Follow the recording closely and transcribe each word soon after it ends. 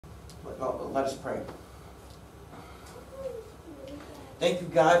Let us pray. Thank you,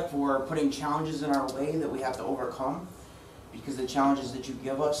 God, for putting challenges in our way that we have to overcome, because the challenges that you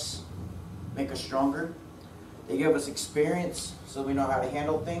give us make us stronger. They give us experience so we know how to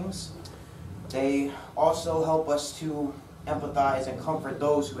handle things. They also help us to empathize and comfort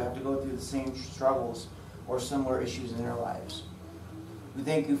those who have to go through the same struggles or similar issues in their lives. We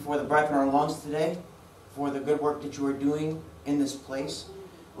thank you for the breath in our lungs today, for the good work that you are doing in this place.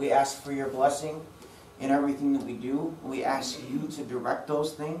 We ask for your blessing in everything that we do. We ask you to direct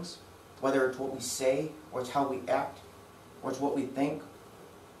those things, whether it's what we say, or it's how we act, or it's what we think.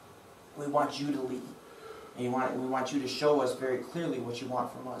 We want you to lead. And we want you to show us very clearly what you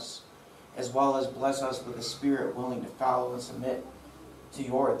want from us, as well as bless us with a spirit willing to follow and submit to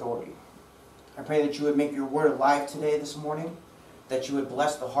your authority. I pray that you would make your word alive today, this morning, that you would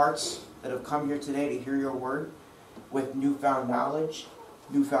bless the hearts that have come here today to hear your word with newfound knowledge,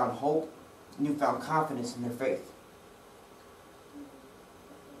 newfound hope, newfound confidence in their faith.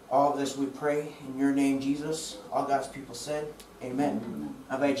 All of this we pray in your name, Jesus. All God's people said, amen.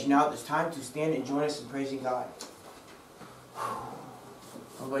 I invite you now at this time to stand and join us in praising God.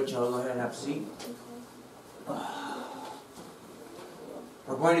 I'll invite you all to go ahead and have a seat.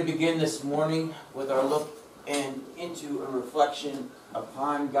 We're going to begin this morning with our look into a reflection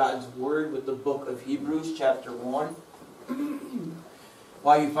upon God's Word with the book of Hebrews, chapter 1.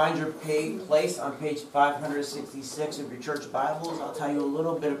 While you find your place on page 566 of your church Bibles, I'll tell you a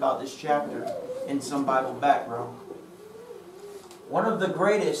little bit about this chapter and some Bible background. One of the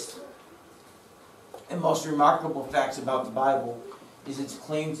greatest and most remarkable facts about the Bible is its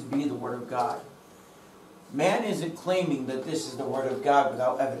claim to be the Word of God. Man isn't claiming that this is the Word of God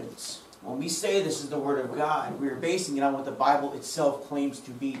without evidence. When we say this is the Word of God, we are basing it on what the Bible itself claims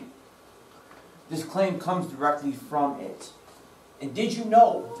to be. This claim comes directly from it. And did you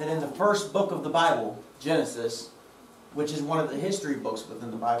know that in the first book of the Bible, Genesis, which is one of the history books within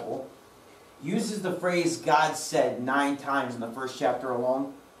the Bible, uses the phrase God said 9 times in the first chapter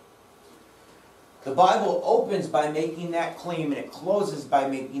alone? The Bible opens by making that claim, and it closes by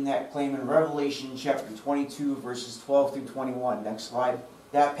making that claim in Revelation chapter 22, verses 12 through 21. Next slide.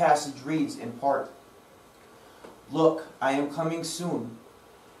 That passage reads in part, "Look, I am coming soon.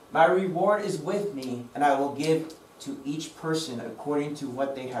 My reward is with me, and I will give to each person according to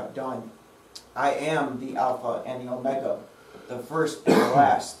what they have done. I am the Alpha and the Omega, the first and the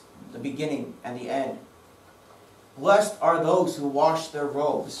last, the beginning and the end. Blessed are those who wash their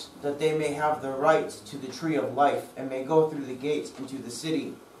robes, that they may have the right to the tree of life, and may go through the gates into the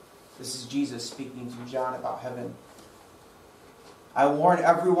city." This is Jesus speaking to John about heaven. "I warn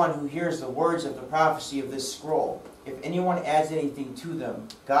everyone who hears the words of the prophecy of this scroll. If anyone adds anything to them,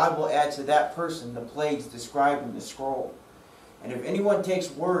 God will add to that person the plagues described in the scroll. And if anyone takes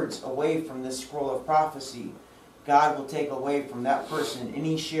words away from this scroll of prophecy, God will take away from that person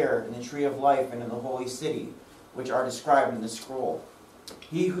any share in the tree of life and in the holy city, which are described in the scroll.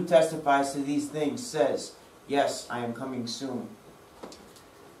 He who testifies to these things says, 'Yes, I am coming soon.'"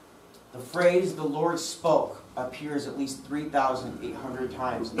 The phrase "the Lord spoke" appears at least 3,800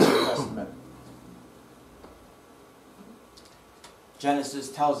 times in the New Testament.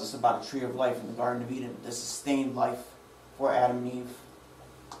 Genesis tells us about a tree of life in the Garden of Eden, the sustained life for Adam and Eve.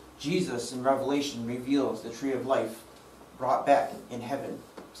 Jesus in Revelation reveals the tree of life brought back in heaven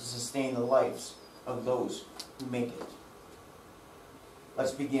to sustain the lives of those who make it.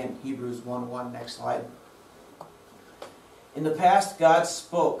 Let's begin Hebrews 1:1. Next slide. "In the past, God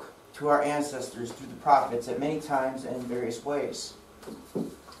spoke to our ancestors through the prophets at many times and in various ways.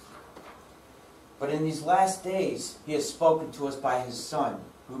 But in these last days, He has spoken to us by His Son,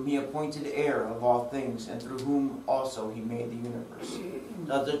 whom He appointed heir of all things, and through whom also He made the universe."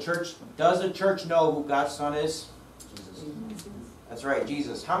 Does the church know who God's Son is? Jesus. That's right,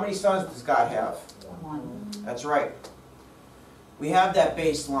 Jesus. How many sons does God have? One. That's right. We have that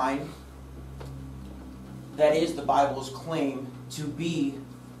baseline. That is the Bible's claim to be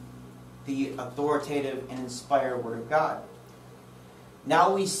the authoritative and inspired Word of God.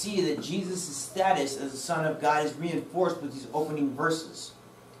 Now we see that Jesus' status as the Son of God is reinforced with these opening verses.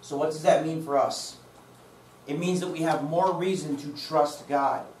 So what does that mean for us? It means that we have more reason to trust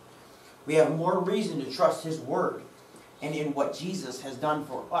God. We have more reason to trust His Word. And in what Jesus has done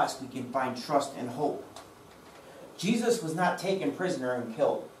for us, we can find trust and hope. Jesus was not taken prisoner and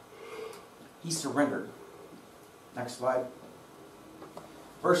killed. He surrendered. Next slide.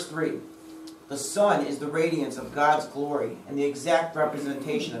 Verse 3. "The Son is the radiance of God's glory and the exact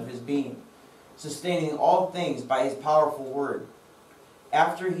representation of His being, sustaining all things by His powerful word.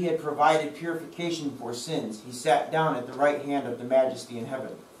 After He had provided purification for sins, He sat down at the right hand of the Majesty in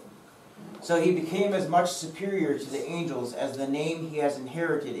heaven. So he became as much superior to the angels as the name he has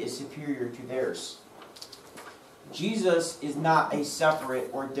inherited is superior to theirs. Jesus is not a separate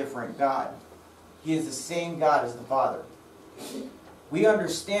or different God. He is the same God as the Father. We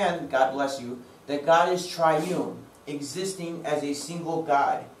understand, God bless you, that God is triune, existing as a single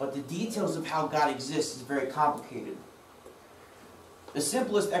God, but the details of how God exists is very complicated. The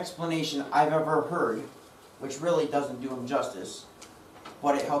simplest explanation I've ever heard, which really doesn't do him justice,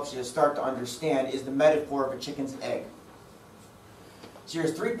 but it helps you to start to understand, is the metaphor of a chicken's egg. So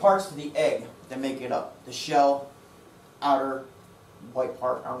there's 3 parts to the egg that make it up. The shell, outer, white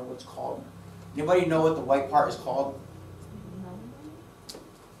part, I don't know what it's called. Anybody know what the white part is called?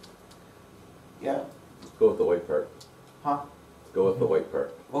 Yeah? Let's go with the white part. Huh? Let's go with the white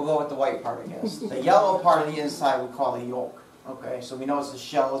part. We'll go with the white part, I guess. The yellow part on the inside we call the yolk. Okay, so we know it's the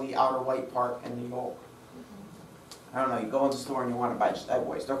shell, the outer white part, and the yolk. I don't know, you go in the store and you want to buy just egg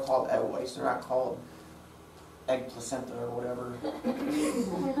whites. They're called egg whites. They're not called egg placenta or whatever.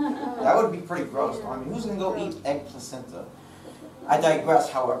 That would be pretty gross. I mean, who's going to go eat egg placenta? I digress,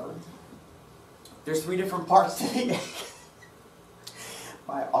 however. There's 3 different parts to the egg.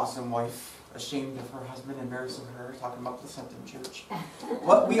 My awesome wife, ashamed of her husband, embarrassing her, talking about placenta in church.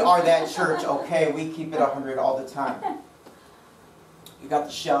 What we are that church, okay? We keep it 100 all the time. You got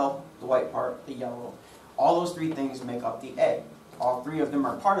the shell, the white part, the yellow. All those 3 things make up the egg. All 3 of them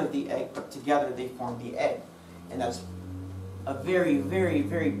are part of the egg, but together they form the egg. And that's a very, very,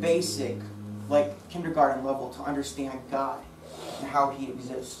 very basic, like kindergarten level to understand God and how He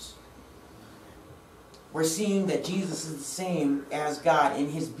exists. We're seeing that Jesus is the same as God in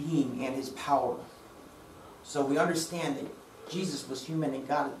His being and His power. So we understand that Jesus was human and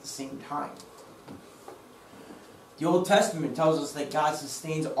God at the same time. The Old Testament tells us that God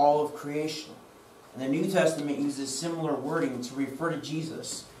sustains all of creation. And the New Testament uses similar wording to refer to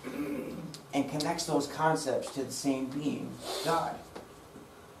Jesus and connects those concepts to the same being, God.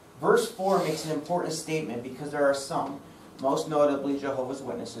 Verse 4 makes an important statement because there are some, most notably Jehovah's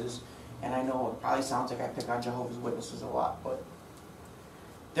Witnesses, and I know it probably sounds like I pick on Jehovah's Witnesses a lot, but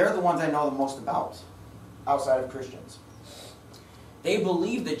they're the ones I know the most about, outside of Christians. They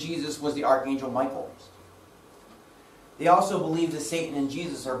believe that Jesus was the Archangel Michael. They also believe that Satan and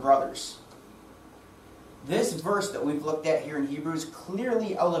Jesus are brothers. This verse that we've looked at here in Hebrews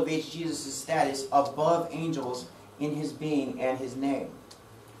clearly elevates Jesus' status above angels in His being and His name.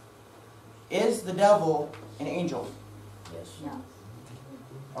 Is the devil an angel? Yes. No.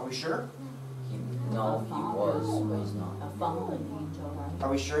 Are we sure? No, he was, but he's not. A fallen angel, right? Are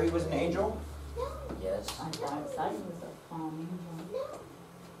we sure he was an angel? Yes. I thought he was a fallen angel.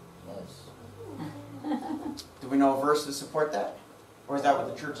 Yes. Do we know a verse to support that? Or is that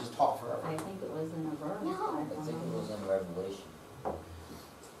what the church has taught I forever? think it was in a verse. I think it was in Revelation.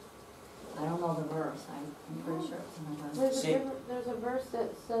 I don't know the verse. I'm pretty sure it's in a verse. There's a verse that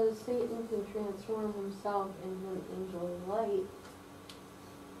says Satan can transform himself into an angel of light.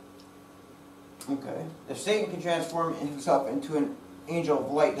 Okay. If Satan can transform himself into an angel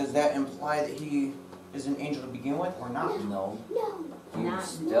of light, does that imply that he is an angel to begin with or not? No. He's Not-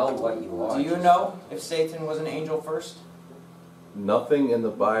 still what you are. Do you know if Satan was an angel first? Nothing in the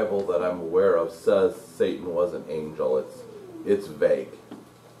Bible that I'm aware of says Satan was an angel. It's vague.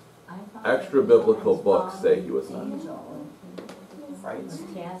 I thought Extra it was biblical a books say fallen he was not. angel. Right. Was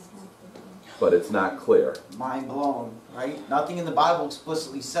cast. But it's not clear. Mind blown, right? Nothing in the Bible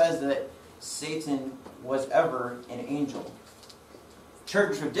explicitly says that Satan was ever an angel.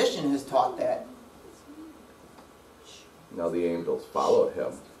 Church tradition has taught that. Now the angels followed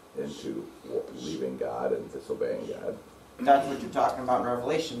him into leaving God and disobeying God. That's what you're talking about in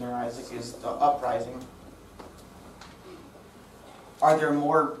Revelation there, Isaac, is the uprising. Are there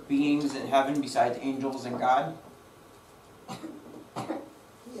more beings in heaven besides angels and God?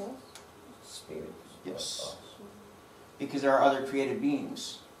 Yes. Spirits. Yes. Because there are other created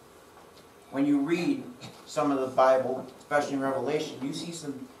beings. When you read some of the Bible, especially in Revelation, you see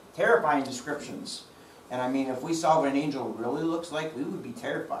some terrifying descriptions. And I mean, if we saw what an angel really looks like, we would be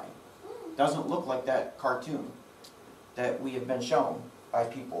terrified. It doesn't look like that cartoon that we have been shown by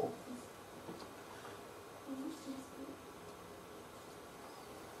people.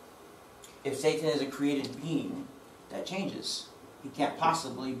 If Satan is a created being, that changes. He can't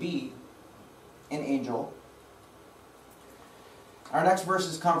possibly be an angel. Our next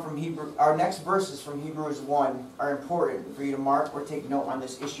verses from Hebrews 1 are important for you to mark or take note on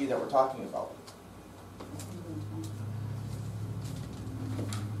this issue that we're talking about.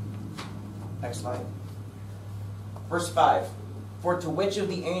 Next slide. Verse 5. For to which of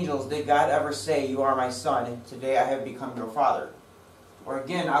the angels did God ever say, "You are my son, today I have become your father"? Or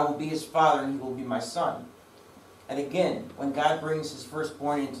again, I will be his father and he will be my son. And again, when God brings his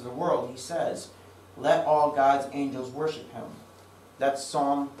firstborn into the world, he says, let all God's angels worship him. That's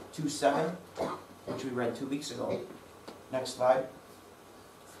Psalm 2:7, which we read 2 weeks ago. Next slide.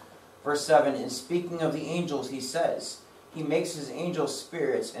 Verse 7, in speaking of the angels, he says, he makes his angels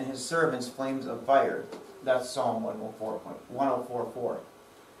spirits and his servants flames of fire. That's Psalm 104:4.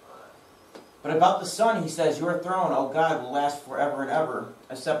 But about the Son, he says, your throne, O God, will last forever and ever.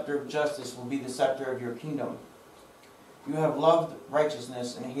 A scepter of justice will be the scepter of your kingdom. You have loved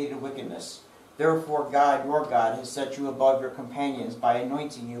righteousness and hated wickedness. Therefore God, your God, has set you above your companions by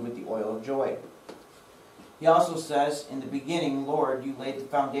anointing you with the oil of joy. He also says, in the beginning, Lord, you laid the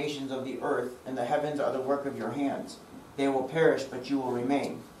foundations of the earth, and the heavens are the work of your hands. They will perish, but you will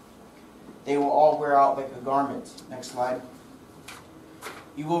remain. They will all wear out like a garment. Next slide.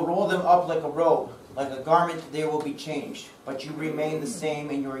 You will roll them up like a robe. Like a garment they will be changed, but you remain the same,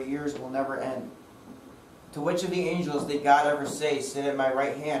 and your years will never end. To which of the angels did God ever say, sit at my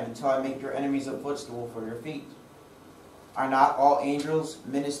right hand until I make your enemies a footstool for your feet? Are not all angels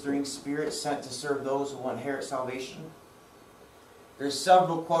ministering spirits sent to serve those who will inherit salvation? There's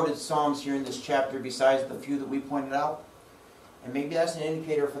several quoted psalms here in this chapter besides the few that we pointed out. And maybe that's an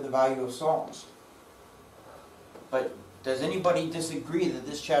indicator for the value of psalms. But does anybody disagree that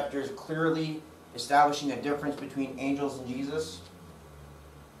this chapter is clearly establishing a difference between angels and Jesus?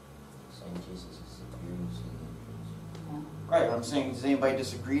 Saying Jesus is superior to the angels. Right, I'm saying, does anybody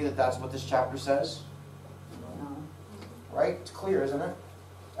disagree that that's what this chapter says? No. Right? It's clear, isn't it?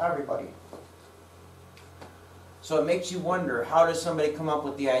 Everybody. So it makes you wonder, how does somebody come up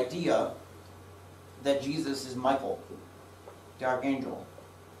with the idea that Jesus is Michael, the archangel?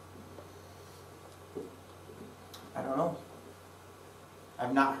 I don't know.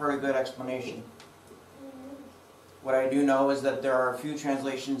 I've not heard a good explanation. What I do know is that there are a few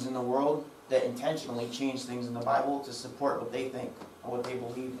translations in the world that intentionally change things in the Bible to support what they think and what they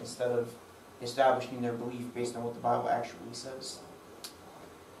believe instead of establishing their belief based on what the Bible actually says.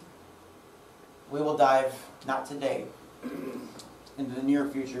 We will dive, not today, into the near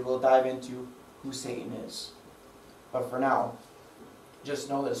future, we'll dive into who Satan is. But for now, just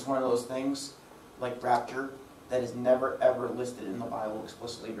know that it's one of those things, like rapture, that is never ever listed in the Bible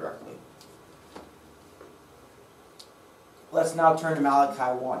explicitly directly. Let's now turn to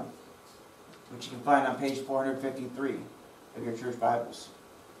Malachi 1, which you can find on page 453 of your church Bibles.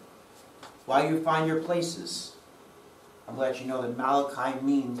 While you find your places, I'm glad you know that Malachi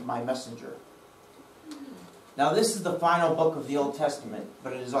means my messenger. Now this is the final book of the Old Testament,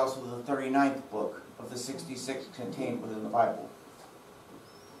 but it is also the 39th book of the 66 contained within the Bible.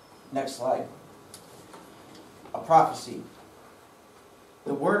 Next slide. A prophecy.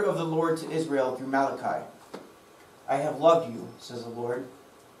 The word of the Lord to Israel through Malachi. I have loved you, says the Lord,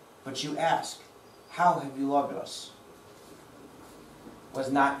 but you ask, how have you loved us?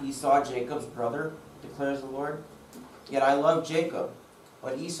 Was not Esau Jacob's brother, declares the Lord? Yet I love Jacob,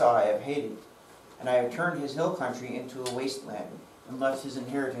 but Esau I have hated, and I have turned his hill country into a wasteland, and left his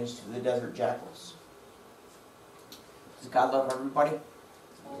inheritance to the desert jackals. Does God love everybody?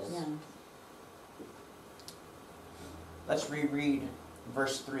 Yeah. Let's reread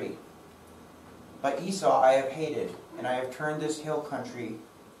verse 3. But Esau I have hated, and I have turned this hill country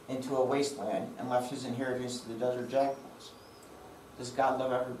into a wasteland, and left his inheritance to the desert jackals. Does God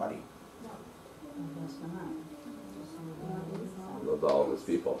love everybody? I guess not. He loves all of his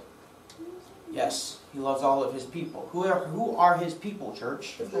people. Yes, he loves all of his people. Who are his people,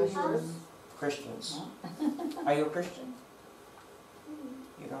 church? Christians. Christians. Are you a Christian?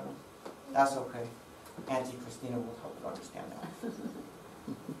 You don't know? That's okay. Auntie Christina will help you understand that.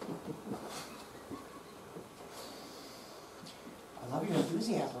 I love your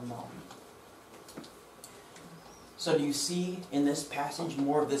enthusiasm, Mom. So do you see in this passage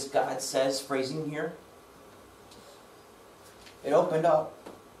more of this God says phrasing here? It opened up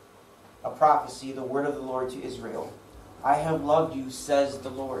a prophecy, the word of the Lord to Israel. I have loved you, says the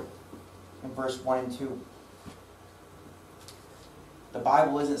Lord, in verse 1 and 2. The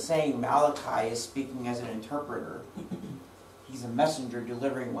Bible isn't saying Malachi is speaking as an interpreter. He's a messenger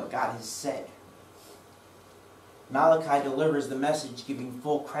delivering what God has said. Malachi delivers the message giving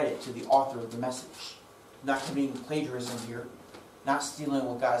full credit to the author of the message. Not committing plagiarism here. Not stealing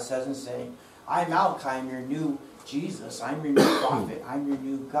what God says and saying, I, Malachi, am your new Jesus. I'm your new prophet. I'm your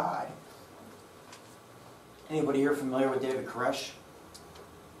new God. Anybody here familiar with David Koresh?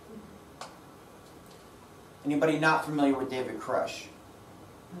 Anybody not familiar with David Koresh?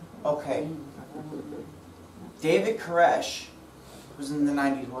 Okay. David Koresh was in the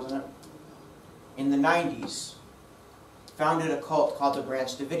 90s, wasn't it? In the 90s, founded a cult called the Branch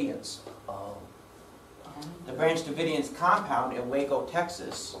Davidians. Oh. The Branch Davidians compound in Waco,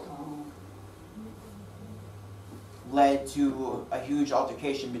 Texas, led to a huge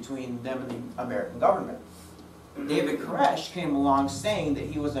altercation between them and the American government. David Koresh came along saying that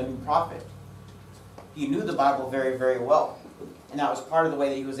he was a new prophet. He knew the Bible very, very well. And that was part of the way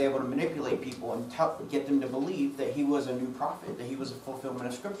that he was able to manipulate people and get them to believe that he was a new prophet, that he was a fulfillment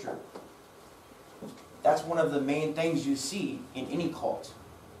of Scripture. That's one of the main things you see in any cult.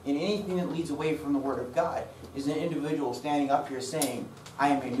 In anything that leads away from the Word of God is an individual standing up here saying, I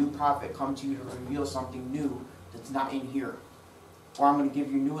am a new prophet, come to you to reveal something new that's not in here. Or I'm going to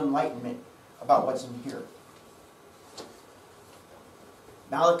give you new enlightenment about what's in here.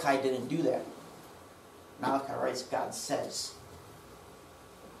 Malachi didn't do that. Malachi writes, God says.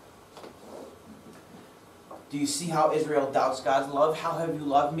 Do you see how Israel doubts God's love? How have you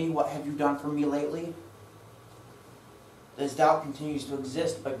loved me? What have you done for me lately? This doubt continues to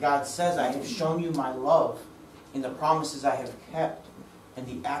exist, but God says, I have shown you my love in the promises I have kept and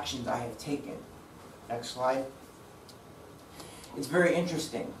the actions I have taken. Next slide. It's very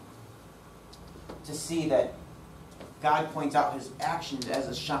interesting to see that God points out his actions as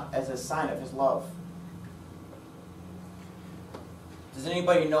a sign of his love. Does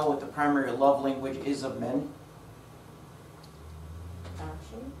anybody know what the primary love language is of men?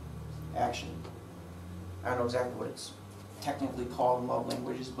 Action. Action. I don't know exactly what it's technically called in love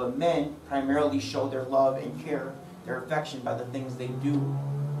languages, but men primarily show their love and care, their affection by the things they do,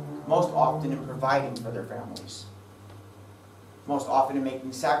 most often in providing for their families, most often in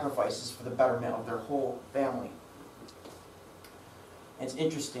making sacrifices for the betterment of their whole family. And it's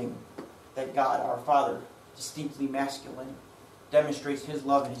interesting that God, our Father, distinctly masculine, demonstrates his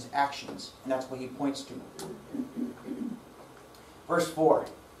love in his actions, and that's what he points to. Verse 4.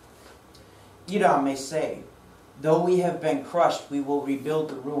 Edom may say, though we have been crushed, we will rebuild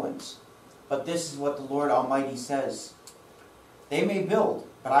the ruins. But this is what the Lord Almighty says. They may build,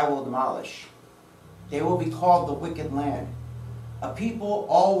 but I will demolish. They will be called the wicked land, a people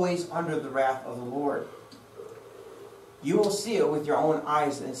always under the wrath of the Lord. You will see it with your own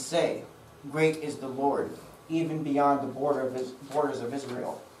eyes and say, great is the Lord, even beyond the borders of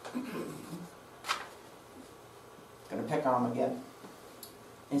Israel. Going to pick on him again.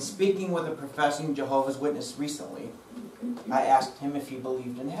 In speaking with a professing Jehovah's Witness recently, I asked him if he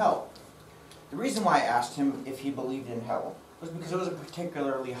believed in hell. The reason why I asked him if he believed in hell was because it was a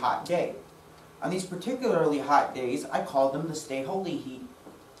particularly hot day. On these particularly hot days, I called them the stay holy heat.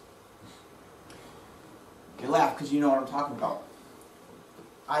 You laugh because you know what I'm talking about.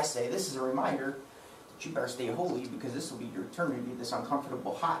 I say this is a reminder that you better stay holy because this will be your eternity, this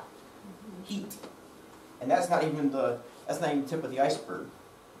uncomfortable hot heat. And that's not even the tip of the iceberg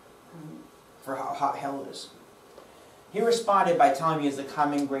for how hot hell is. He responded by telling me it's the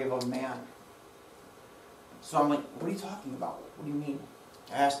common grave of man. So I'm like, what are you talking about? What do you mean?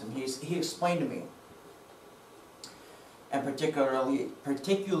 I asked him. He explained to me. And particularly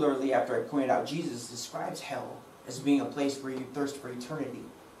after I pointed out, Jesus describes hell as being a place where you thirst for eternity,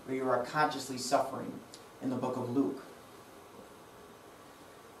 where you are consciously suffering in the book of Luke.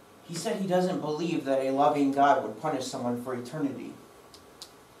 He said he doesn't believe that a loving God would punish someone for eternity.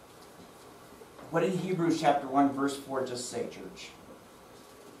 What did Hebrews chapter 1 verse 4 just say, church?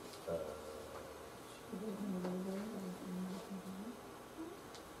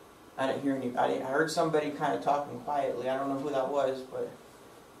 I didn't hear any. I heard somebody kind of talking quietly. I don't know who that was, but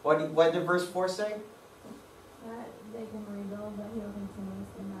what did verse 4 say? That they can rebuild, but he'll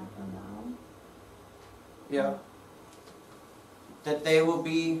continuously knock them down. Yeah. That they will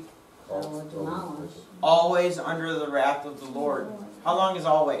be Demolish. always under the wrath of the Lord. How long is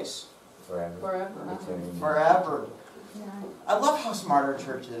always? Forever. Forever. Eternity. Forever. Yeah. I love how smart our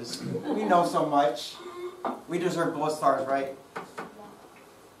church is. We know so much. We deserve gold stars, right?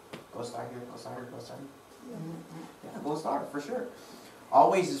 Gold star here, gold star here, gold star here. Yeah, gold star, for sure.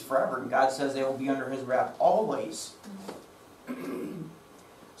 Always is forever, and God says they will be under his wrath always.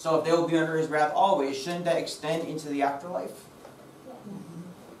 So if they will be under his wrath always, shouldn't that extend into the afterlife?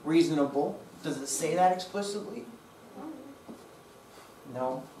 Reasonable. Does it say that explicitly?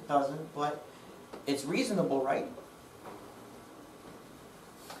 No, it doesn't, but it's reasonable, right?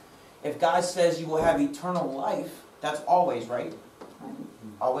 If God says you will have eternal life, that's always, right?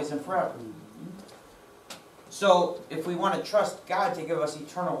 Always and forever. So, if we want to trust God to give us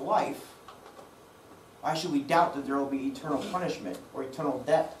eternal life, why should we doubt that there will be eternal punishment or eternal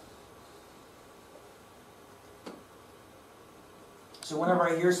death? So whenever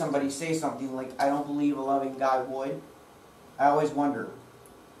I hear somebody say something like, I don't believe a loving God would, I always wonder,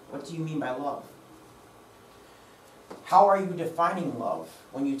 what do you mean by love? How are you defining love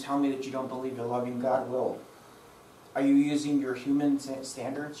when you tell me that you don't believe you're loving God will? Are you using your human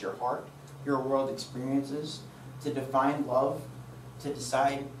standards, your heart, your world experiences to define love, to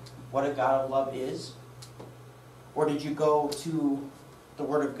decide what a God of love is? Or did you go to the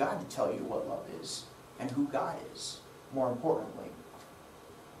Word of God to tell you what love is and who God is, more importantly?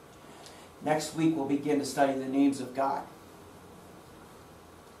 Next week we'll begin to study the names of God.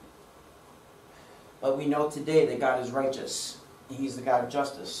 But we know today that God is righteous, and He's the God of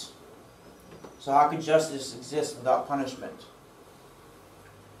justice. So how could justice exist without punishment?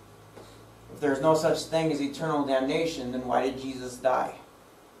 If there's no such thing as eternal damnation, then why did Jesus die?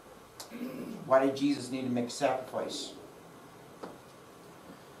 Why did Jesus need to make a sacrifice?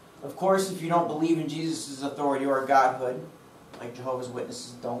 Of course, if you don't believe in Jesus' authority or godhood, like Jehovah's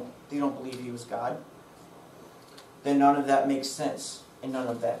Witnesses don't, they don't believe He was God, then none of that makes sense, and none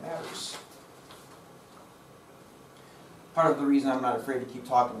of that matters. Part of the reason I'm not afraid to keep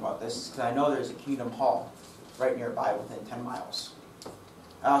talking about this is because I know there's a Kingdom Hall right nearby within 10 miles.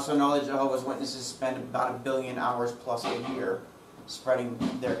 I also know that Jehovah's Witnesses spend about 1 billion hours plus a year spreading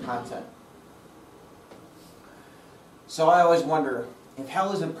their content. So I always wonder, if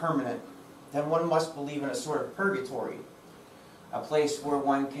hell isn't permanent, then one must believe in a sort of purgatory, a place where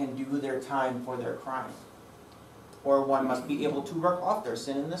one can do their time for their crime. Or one must be able to work off their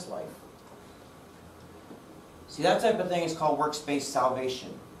sin in this life. See, that type of thing is called works-based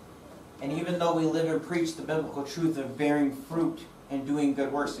salvation. And even though we live and preach the biblical truth of bearing fruit and doing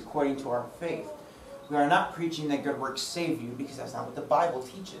good works according to our faith, we are not preaching that good works save you, because that's not what the Bible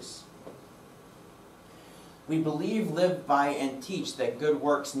teaches. We believe, live by, and teach that good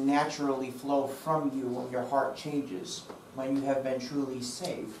works naturally flow from you when your heart changes, when you have been truly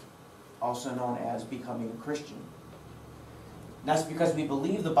saved, also known as becoming a Christian. And that's because we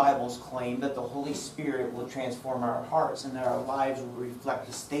believe the Bible's claim that the Holy Spirit will transform our hearts and that our lives will reflect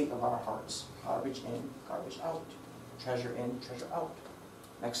the state of our hearts. Garbage in, garbage out. Treasure in, treasure out.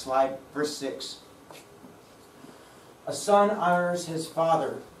 Next slide, verse 6. A son honors his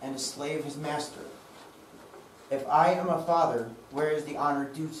father, and a slave his master. If I am a father, where is the honor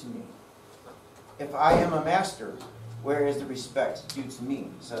due to me? If I am a master, where is the respect due to me,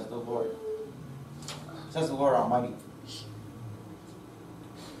 says the Lord. Says the Lord Almighty.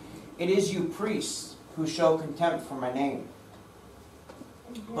 It is you priests who show contempt for my name.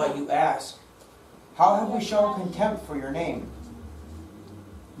 But you ask, how have we shown contempt for your name?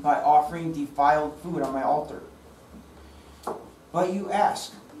 By offering defiled food on my altar. But you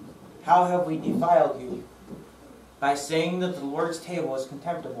ask, how have we defiled you? By saying that the Lord's table is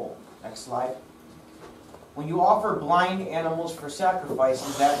contemptible. Next slide. When you offer blind animals for sacrifice,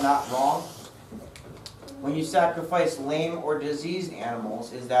 is that not wrong? When you sacrifice lame or diseased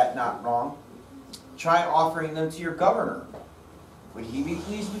animals, is that not wrong? Try offering them to your governor. Would he be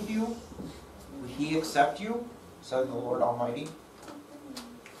pleased with you? Would he accept you? Says the Lord Almighty.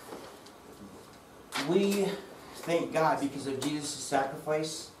 We, thank God, because of Jesus'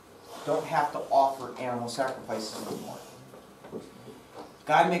 sacrifice, don't have to offer animal sacrifices anymore.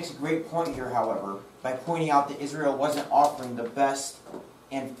 God makes a great point here, however, by pointing out that Israel wasn't offering the best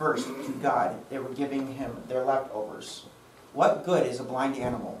and first to God. They were giving Him their leftovers. What good is a blind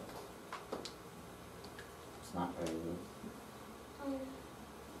animal? It's not very good.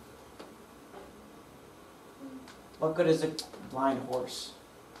 What good is a blind horse?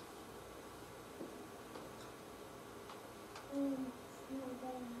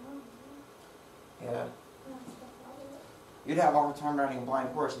 Yeah. You'd have a hard time riding a blind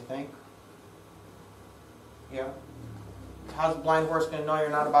horse, you think? Yeah. How's a blind horse going to know you're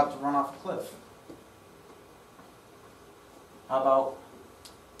not about to run off a cliff? How about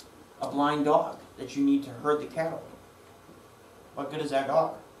a blind dog that you need to herd the cattle? What good is that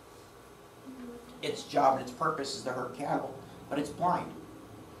dog? Its job and its purpose is to herd cattle, but it's blind.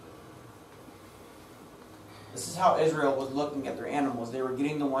 This is how Israel was looking at their animals. They were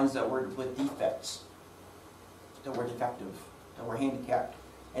getting the ones that were with defects, that were defective, that were handicapped.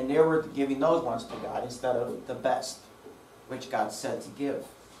 And they were giving those ones to God instead of the best, which God said to give.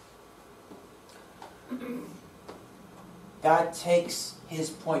 God takes His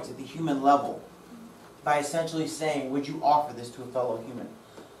point at the human level by essentially saying, would you offer this to a fellow human?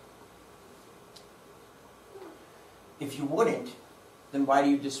 If you wouldn't, then why do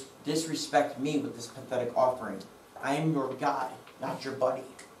you disrespect me with this pathetic offering? I am your God, not your buddy.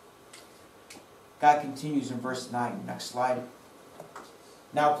 God continues in verse 9. Next slide.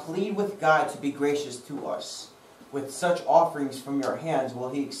 Now plead with God to be gracious to us. With such offerings from your hands, will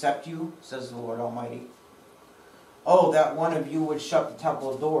He accept you, says the Lord Almighty. Oh, that one of you would shut the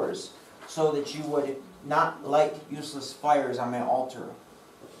temple doors, so that you would not light useless fires on my altar.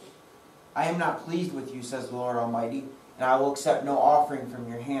 I am not pleased with you, says the Lord Almighty, and I will accept no offering from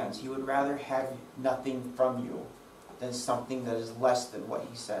your hands. He would rather have nothing from you than something that is less than what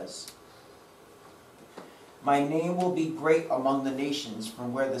he says. My name will be great among the nations,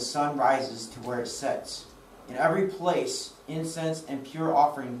 from where the sun rises to where it sets. In every place, incense and pure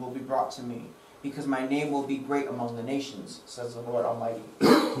offerings will be brought to me, because my name will be great among the nations, says the Lord Almighty.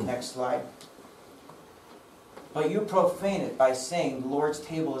 Next slide. But you profane it by saying the Lord's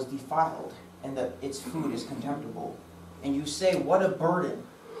table is defiled, and that its food is contemptible. And you say, what a burden,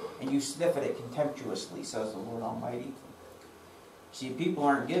 and you sniff at it contemptuously, says the Lord Almighty. See, people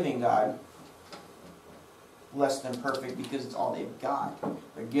aren't giving God less than perfect because it's all they've got.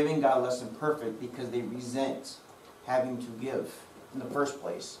 They're giving God less than perfect because they resent having to give in the first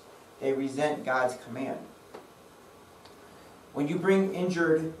place. They resent God's command. When you bring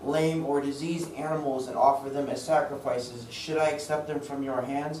injured, lame, or diseased animals and offer them as sacrifices, should I accept them from your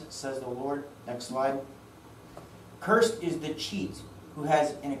hands, says the Lord? Next slide. Cursed is the cheat who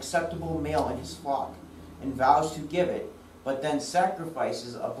has an acceptable male in his flock and vows to give it, but then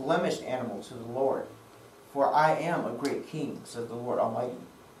sacrifices a blemished animal to the Lord. For I am a great king, says the Lord Almighty,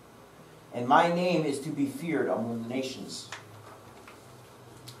 and my name is to be feared among the nations.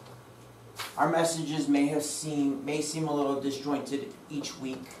 Our messages may seem a little disjointed each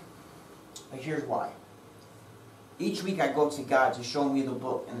week, but here's why. Each week I go to God to show me the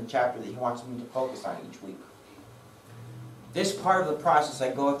book and the chapter that He wants me to focus on each week. This part of the process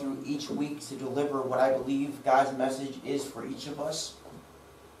I go through each week to deliver what I believe God's message is for each of us.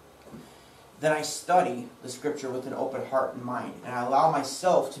 Then I study the scripture with an open heart and mind, and I allow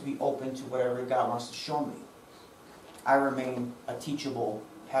myself to be open to whatever God wants to show me. I remain a teachable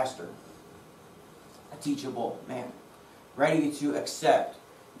pastor, a teachable man, ready to accept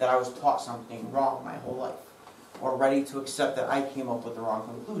that I was taught something wrong my whole life, or ready to accept that I came up with the wrong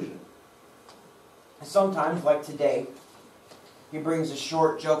conclusion. And sometimes, like today, He brings a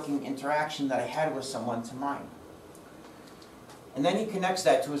short, joking interaction that I had with someone to mind. And then He connects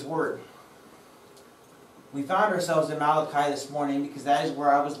that to His Word. We found ourselves in Malachi this morning because that is where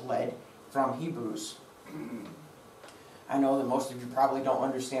I was led from Hebrews. I know that most of you probably don't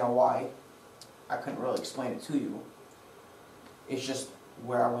understand why. I couldn't really explain it to you. It's just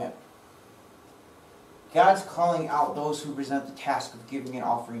where I went. God's calling out those who resent the task of giving an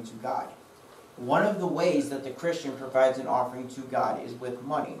offering to God. One of the ways that the Christian provides an offering to God is with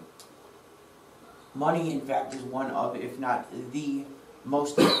money. Money, in fact, is one of, if not the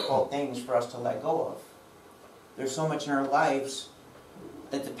most difficult things for us to let go of. There's so much in our lives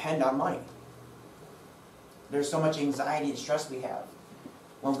that depend on money. There's so much anxiety and stress we have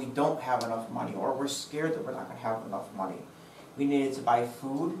when we don't have enough money, or we're scared that we're not going to have enough money. We need it to buy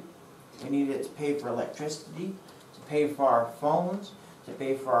food. We need it to pay for electricity, to pay for our phones, to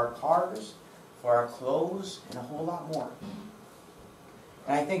pay for our cars, for our clothes, and a whole lot more.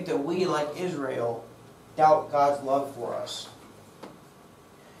 And I think that we, like Israel, doubt God's love for us.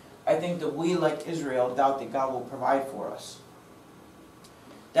 I think that we, like Israel, doubt that God will provide for us.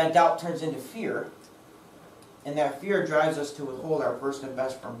 That doubt turns into fear, and that fear drives us to withhold our first and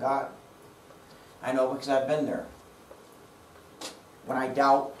best from God. I know because I've been there. When I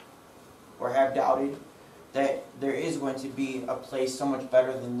doubt, or have doubted, that there is going to be a place so much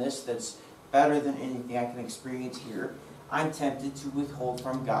better than this, that's better than anything I can experience here, I'm tempted to withhold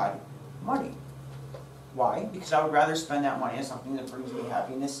from God money. Why? Because I would rather spend that money on something that brings me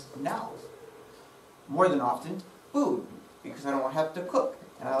happiness now. More than often, food, because I don't have to cook,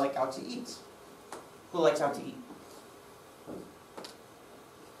 and I like out to eat. Who likes out to eat?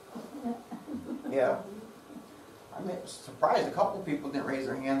 Yeah. I'm surprised a couple people didn't raise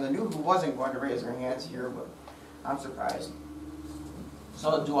their hands. I knew who wasn't going to raise their hands here, but I'm surprised.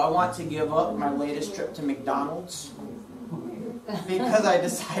 So do I want to give up my latest trip to McDonald's because I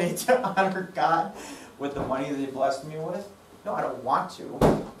decided to honor God with the money that He blessed me with? No, I don't want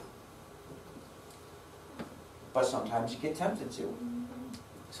to. But sometimes you get tempted to.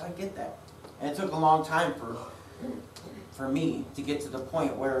 So I get that. And it took a long time for me to get to the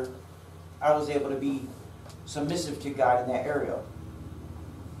point where I was able to be submissive to God in that area.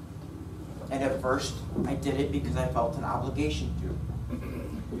 And at first, I did it because I felt an obligation to.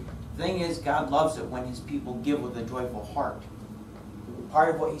 The thing is, God loves it when His people give with a joyful heart.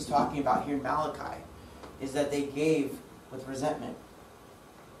 Part of what He's talking about here in Malachi is that they gave with resentment.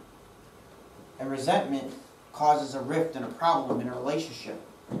 And resentment causes a rift and a problem in a relationship.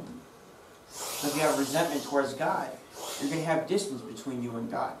 So if you have resentment towards God, you're going to have distance between you and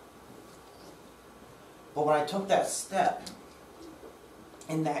God. But when I took that step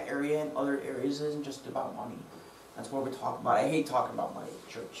in that area and other areas isn't just about money. That's what we're talking about. I hate talking about money at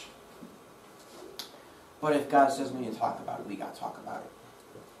church. But if God says we need to talk about it, we got to talk about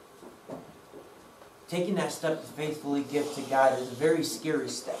it. Taking that step to faithfully give to God is a very scary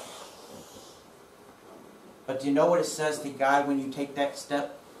step. But do you know what it says to God when you take that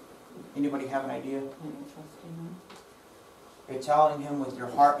step? Anybody have an idea? You're telling Him with your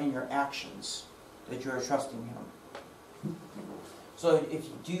heart and your actions that you're trusting Him. So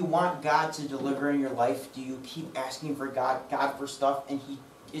do you want God to deliver in your life? Do you keep asking for God for stuff and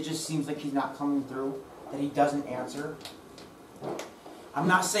it just seems like He's not coming through? That He doesn't answer? I'm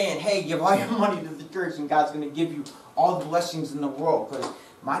not saying, hey, give all your money to the church and God's going to give you all the blessings in the world. Because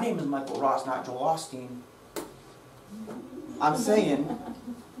my name is Michael Ross, not Joel Osteen. I'm saying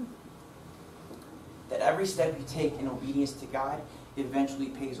that every step you take in obedience to God eventually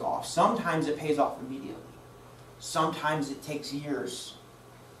pays off. Sometimes it pays off immediately. Sometimes it takes years.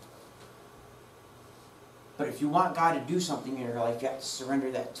 But if you want God to do something in your life, you have to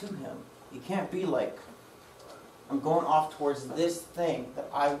surrender that to Him. You can't be like, I'm going off towards this thing that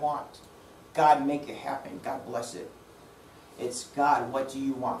I want. God, make it happen. God, bless it. It's, God, what do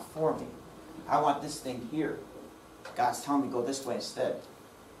you want for me? I want this thing here. God's telling me to go this way instead.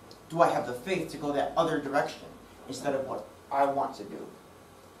 Do I have the faith to go that other direction instead of what I want to do?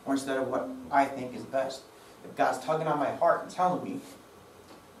 Or instead of what I think is best? If God's tugging on my heart and telling me,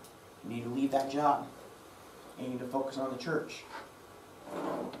 you need to leave that job. And you need to focus on the church.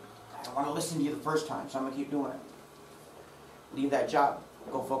 I don't want to listen to you the first time, so I'm going to keep doing it. Leave that job.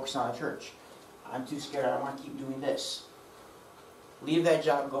 Go focus on the church. I'm too scared. I don't want to keep doing this. Leave that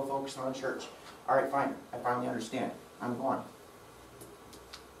job. Go focus on the church. All right, fine. I finally understand. I'm going.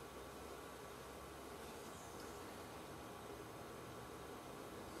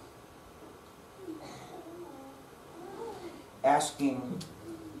 Asking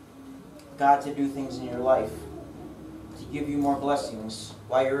God to do things in your life, to give you more blessings,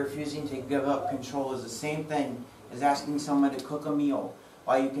 while you're refusing to give up control is the same thing as asking someone to cook a meal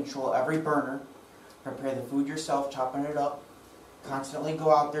while you control every burner, prepare the food yourself, chopping it up, constantly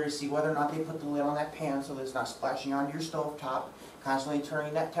go out there to see whether or not they put the lid on that pan so that it's not splashing onto your stove top, constantly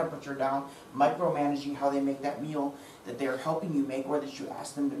turning that temperature down, micromanaging how they make that meal that they're helping you make or that you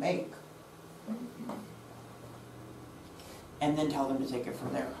ask them to make. And then tell them to take it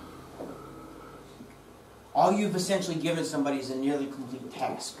from there. All you've essentially given somebody is a nearly complete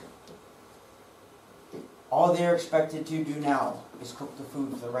task. All they're expected to do now is cook the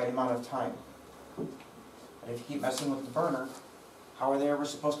food for the right amount of time. But if you keep messing with the burner, how are they ever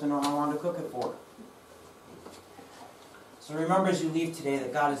supposed to know how long to cook it for? So remember as you leave today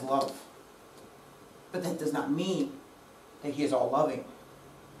that God is love. But that does not mean that He is all loving.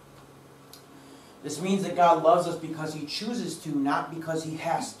 This means that God loves us because He chooses to, not because He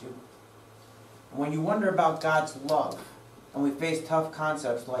has to. And when you wonder about God's love, and we face tough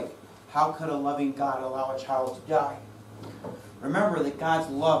concepts like, how could a loving God allow a child to die? Remember that God's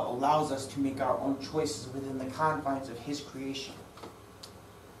love allows us to make our own choices within the confines of His creation.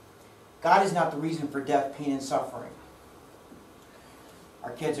 God is not the reason for death, pain, and suffering.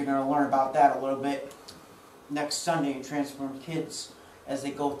 Our kids are going to learn about that a little bit next Sunday in Transformed Kids as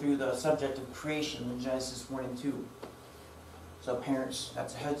they go through the subject of creation in Genesis 1 and 2. So parents,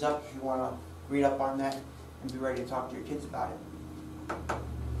 that's a heads up if you want to read up on that and be ready to talk to your kids about it.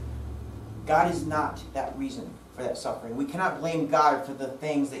 God is not that reason for that suffering. We cannot blame God for the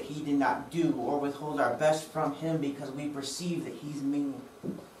things that He did not do or withhold our best from Him because we perceive that He's mean.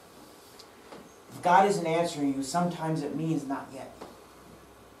 If God isn't answering you, sometimes it means not yet.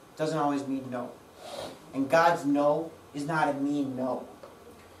 It doesn't always mean no. And God's no is not a mean no.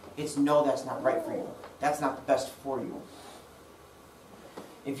 It's no, that's not right for you. That's not the best for you.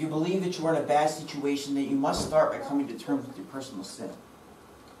 If you believe that you are in a bad situation, then you must start by coming to terms with your personal sin.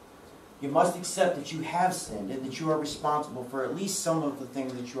 You must accept that you have sinned and that you are responsible for at least some of the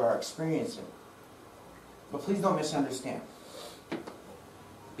things that you are experiencing. But please don't misunderstand.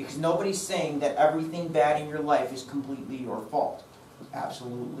 Because nobody's saying that everything bad in your life is completely your fault.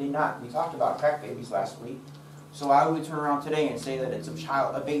 Absolutely not. We talked about crack babies last week. So I would turn around today and say that it's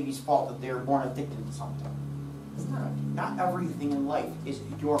a baby's fault that they were born addicted to something. It's not. Not everything in life is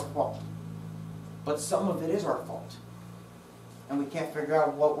your fault. But some of it is our fault. And we can't figure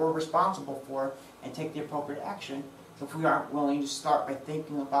out what we're responsible for and take the appropriate action if we aren't willing to start by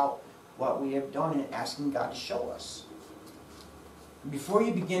thinking about what we have done and asking God to show us. Before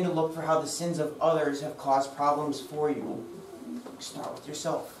you begin to look for how the sins of others have caused problems for you, start with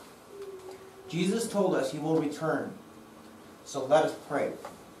yourself. Jesus told us He will return. So let us pray.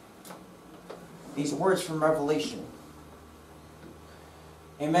 These words from Revelation.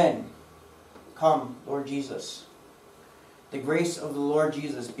 Amen. Come, Lord Jesus. The grace of the Lord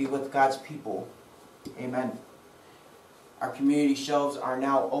Jesus be with God's people. Amen. Our community shelves are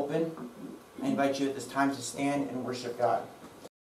now open. I invite you at this time to stand and worship God.